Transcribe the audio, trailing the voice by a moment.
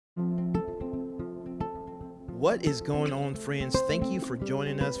What is going on, friends? Thank you for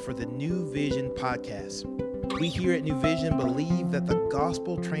joining us for the New Vision podcast. We here at New Vision believe that the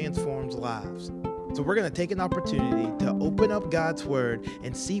gospel transforms lives. So we're going to take an opportunity to open up God's word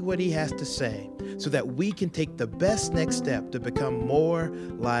and see what he has to say so that we can take the best next step to become more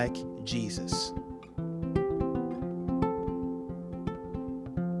like Jesus.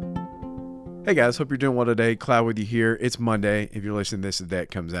 Hey guys, hope you're doing well today. Cloud with you here. It's Monday. If you're listening to this, the day it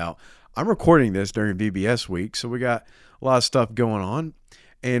comes out. I'm recording this during VBS week, so we got a lot of stuff going on.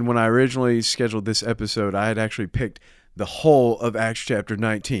 And when I originally scheduled this episode, I had actually picked the whole of Acts chapter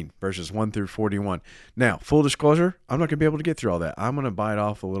 19, verses 1 through 41. Now, full disclosure, I'm not going to be able to get through all that. I'm going to bite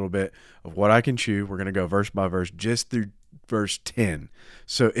off a little bit of what I can chew. We're going to go verse by verse just through verse 10.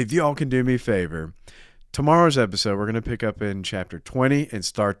 So if you all can do me a favor, tomorrow's episode, we're going to pick up in chapter 20 and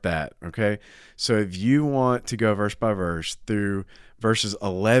start that, okay? So if you want to go verse by verse through verses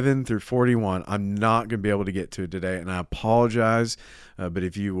 11 through 41, I'm not going to be able to get to it today, and I apologize, but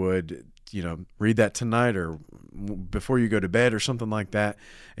if you would, read that tonight or before you go to bed or something like that,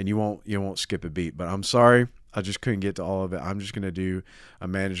 and you won't skip a beat. But I'm sorry, I just couldn't get to all of it. I'm just going to do a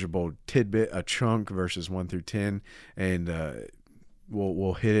manageable tidbit, a chunk, verses 1 through 10, and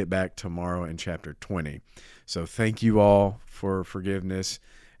We'll hit it back tomorrow in chapter 20. So thank you all for forgiveness,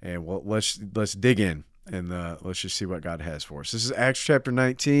 and let's dig in and let's just see what God has for us. This is Acts chapter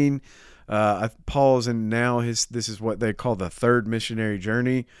 19. Paul is in now this is what they call the third missionary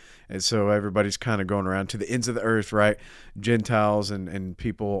journey, and so everybody's kind of going around to the ends of the earth, right? Gentiles and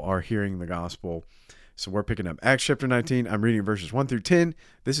people are hearing the gospel. So we're picking up Acts chapter 19. I'm reading verses 1 through 10.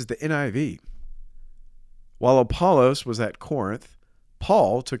 This is the NIV. While Apollos was at Corinth,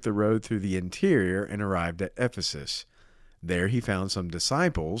 Paul took the road through the interior and arrived at Ephesus. There he found some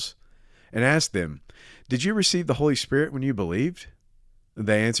disciples and asked them, "Did you receive the Holy Spirit when you believed?"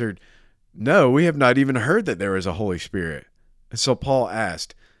 They answered, "No, we have not even heard that there is a Holy Spirit." And so Paul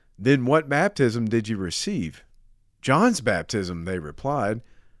asked, "Then what baptism did you receive?" "John's baptism," they replied.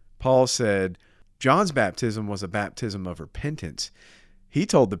 Paul said, "John's baptism was a baptism of repentance. He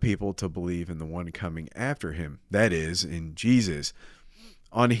told the people to believe in the one coming after him, that is, in Jesus."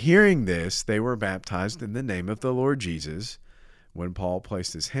 On hearing this, they were baptized in the name of the Lord Jesus. When Paul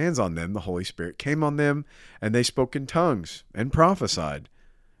placed his hands on them, the Holy Spirit came on them, and they spoke in tongues and prophesied.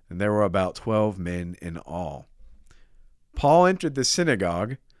 And there were about 12 men in all. Paul entered the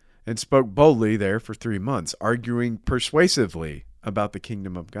synagogue and spoke boldly there for 3 months, arguing persuasively about the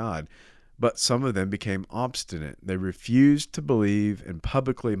kingdom of God. But some of them became obstinate. They refused to believe and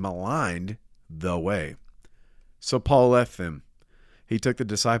publicly maligned the way. So Paul left them. He took the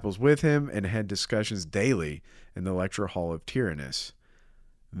disciples with him and had discussions daily in the lecture hall of Tyrannus.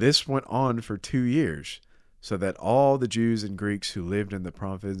 This went on for 2 years, so that all the Jews and Greeks who lived in the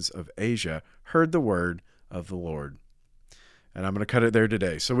province of Asia heard the word of the Lord. And I'm going to cut it there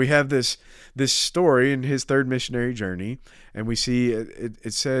today. So we have this story in his third missionary journey, and we see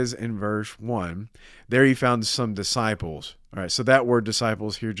it says in verse 1, there he found some disciples. All right, so that word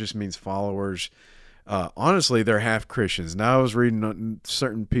disciples here just means followers. Honestly, they're half Christians. Now, I was reading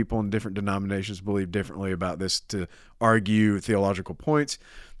certain people in different denominations believe differently about this to argue theological points.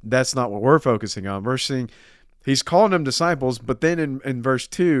 That's not what we're focusing on. We're seeing he's calling them disciples, but then in verse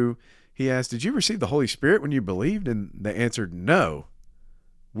 2, he asked, "Did you receive the Holy Spirit when you believed?" And they answered, "No.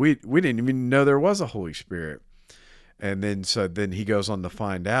 We didn't even know there was a Holy Spirit." And then he goes on to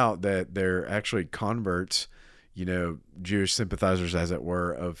find out that they're actually converts, Jewish sympathizers, as it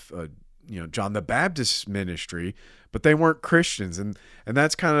were, of John the Baptist's ministry, but they weren't Christians. And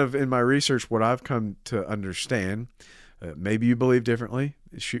that's kind of, in my research, what I've come to understand. Maybe you believe differently.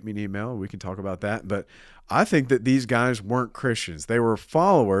 Shoot me an email. We can talk about that. But I think that these guys weren't Christians. They were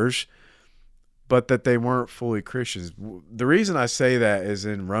followers, but that they weren't fully Christians. The reason I say that is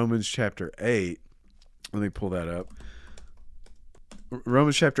in Romans chapter 8. Let me pull that up.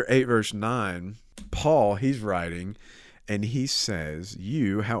 Romans chapter 8, verse 9. Paul, he's writing, and he says,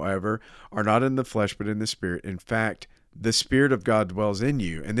 "You, however, are not in the flesh, but in the Spirit. In fact, the Spirit of God dwells in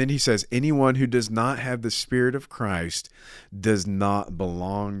you." And then he says, "Anyone who does not have the Spirit of Christ does not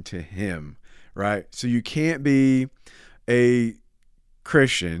belong to him." Right? So you can't be a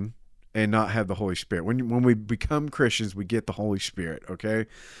Christian and not have the Holy Spirit. When we become Christians, we get the Holy Spirit. Okay?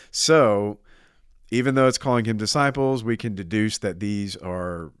 So even though it's calling him disciples, we can deduce that these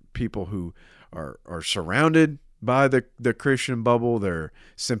are people who are surrounded by the Christian bubble. They're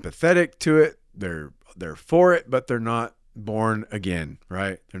sympathetic to it. They're for it, but they're not born again,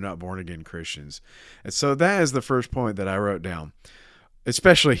 right? They're not born again Christians. And so that is the first point that I wrote down,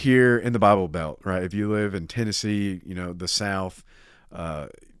 especially here in the Bible Belt, right? If you live in Tennessee, the South,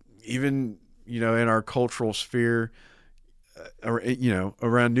 even, in our cultural sphere,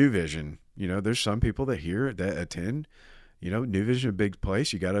 around New Vision, there's some people that attend, New Vision, a big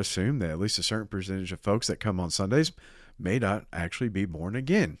place. You got to assume that at least a certain percentage of folks that come on Sundays may not actually be born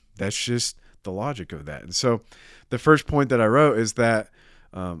again. That's just the logic of that. And so the first point that I wrote is that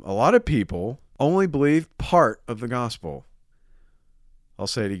a lot of people only believe part of the gospel. I'll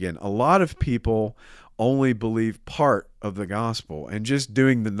say it again. A lot of people only believe part of the gospel, and just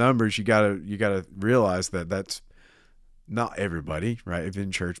doing the numbers, you gotta realize that that's not everybody, right? If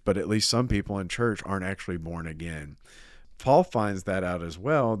in church, but at least some people in church aren't actually born again. Paul finds that out as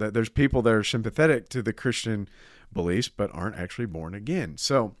well, that there's people that are sympathetic to the Christian beliefs, but aren't actually born again.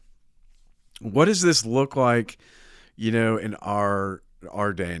 So what does this look like, in our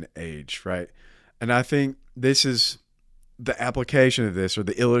day and age, right? And I think this is the application of this, or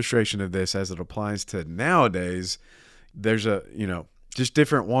the illustration of this as it applies to nowadays. There's just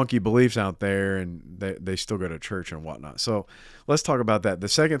different wonky beliefs out there, and they still go to church and whatnot. So let's talk about that. The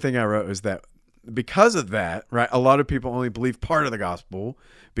second thing I wrote is that because of that, right, a lot of people only believe part of the gospel.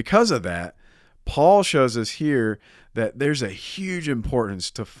 Because of that, Paul shows us here that there's a huge importance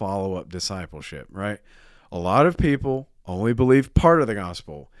to follow-up discipleship, right? A lot of people only believe part of the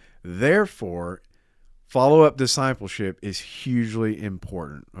gospel. Therefore, follow-up discipleship is hugely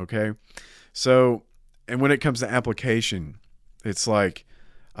important, okay? So, and when it comes to application, it's like,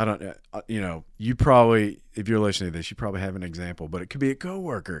 I don't, you probably, if you're listening to this, you probably have an example, but it could be a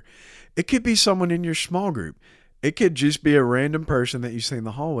coworker. It could be someone in your small group. It could just be a random person that you see in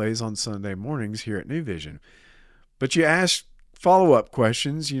the hallways on Sunday mornings here at New Vision. But you ask follow-up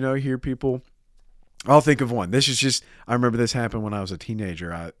questions, hear people. I'll think of one. I remember this happened when I was a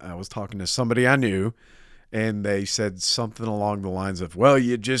teenager. I was talking to somebody I knew, and they said something along the lines of, well,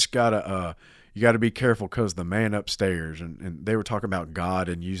 you just gotta be careful because the man upstairs, and they were talking about God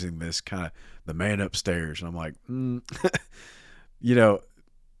and using this kind of the man upstairs. And I'm like,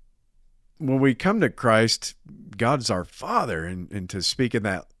 when we come to Christ, God's our Father, and to speak in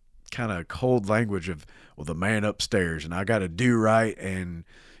that kind of cold language of, well, the man upstairs, and I got to do right, and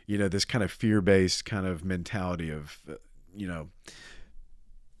this kind of fear-based kind of mentality of,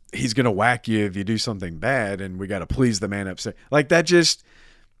 he's going to whack you if you do something bad, and we got to please the man upstairs. Like that just,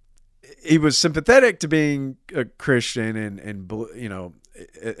 he was sympathetic to being a Christian and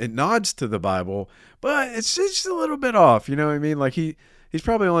it nods to the Bible, but it's just a little bit off. You know what I mean? Like he's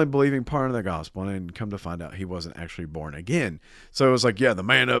probably only believing part of the gospel, and come to find out he wasn't actually born again. So it was like, yeah, the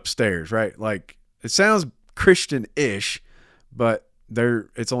man upstairs, right? Like it sounds Christian-ish, but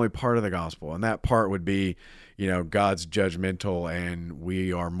it's only part of the gospel. And that part would be, God's judgmental and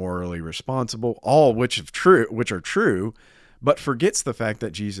we are morally responsible, all which are true, but forgets the fact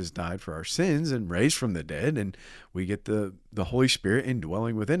that Jesus died for our sins and raised from the dead, and we get the Holy Spirit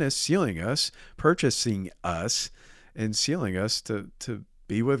indwelling within us, sealing us, purchasing us, and sealing us to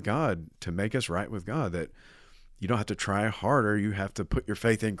be with God, to make us right with God, that you don't have to try harder. You have to put your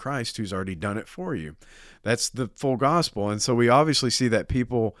faith in Christ who's already done it for you. That's the full gospel. And so we obviously see that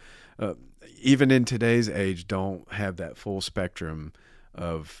people, even in today's age, don't have that full spectrum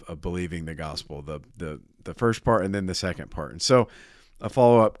of believing the gospel, the first part and then the second part. And so a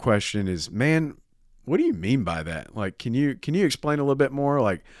follow-up question is, man, what do you mean by that? Like, can you explain a little bit more?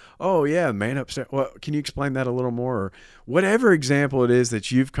 Like, oh yeah, man upstairs. Well, can you explain that a little more? Or whatever example it is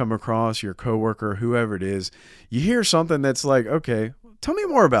that you've come across, your coworker, whoever it is, you hear something that's like, okay, tell me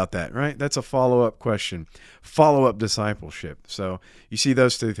more about that, right? That's a follow-up question, follow-up discipleship. So you see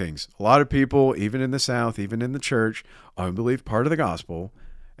those two things. A lot of people, even in the South, even in the church, only believe part of the gospel.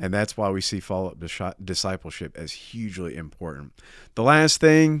 And that's why we see follow-up discipleship as hugely important. The last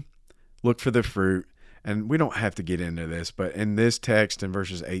thing, look for the fruit. And we don't have to get into this, but in this text, in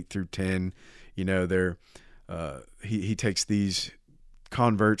verses 8 through 10, he takes these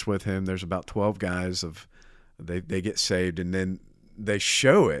converts with him. There's about 12 guys they get saved, and then they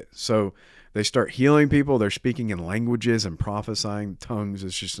show it. So they start healing people. They're speaking in languages and prophesying. Tongues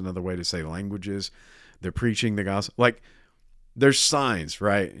is just another way to say languages. They're preaching the gospel. Like, there's signs,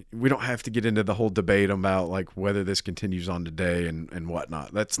 right? We don't have to get into the whole debate about like whether this continues on today and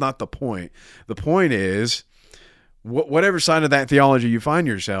whatnot. That's not the point. The point is, whatever side of that theology you find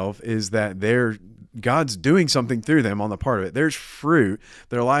yourself, is that God's doing something through them on the part of it. There's fruit.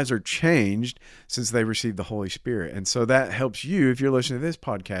 Their lives are changed since they received the Holy Spirit. And so that helps you, if you're listening to this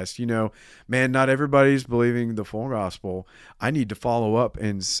podcast, man, not everybody's believing the full gospel. I need to follow up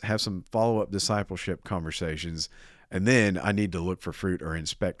and have some follow-up discipleship conversations. And then I need to look for fruit or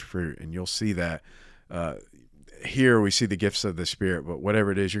inspect fruit. And you'll see that here we see the gifts of the Spirit, but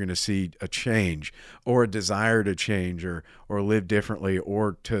whatever it is, you're going to see a change or a desire to change or live differently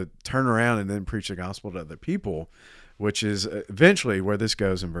or to turn around and then preach the gospel to other people, which is eventually where this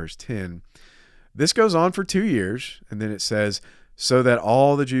goes in verse 10. This goes on for 2 years, and then it says, so that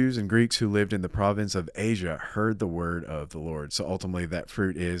all the Jews and Greeks who lived in the province of Asia heard the word of the Lord. So ultimately that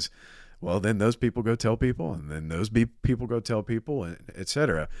fruit is, well, then those people go tell people, and then those people go tell people, and et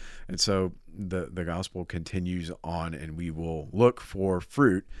cetera. And so the gospel continues on, and we will look for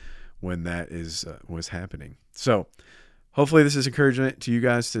fruit when that was happening. So hopefully this is encouragement to you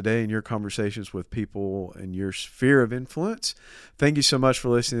guys today in your conversations with people in your sphere of influence. Thank you so much for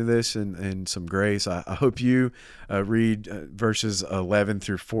listening to this and some grace. I hope you read verses 11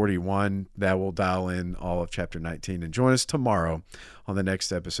 through 41. That will dial in all of chapter 19. And join us tomorrow on the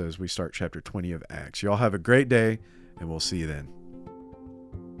next episode as we start chapter 20 of Acts. You all have a great day, and we'll see you then.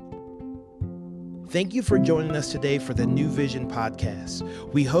 Thank you for joining us today for the New Vision podcast.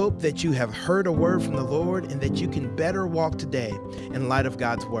 We hope that you have heard a word from the Lord and that you can better walk today in light of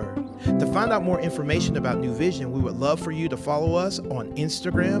God's word. To find out more information about New Vision, we would love for you to follow us on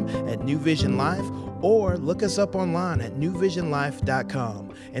Instagram at New Vision Life or look us up online at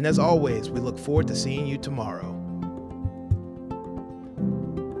newvisionlife.com. And as always, we look forward to seeing you tomorrow.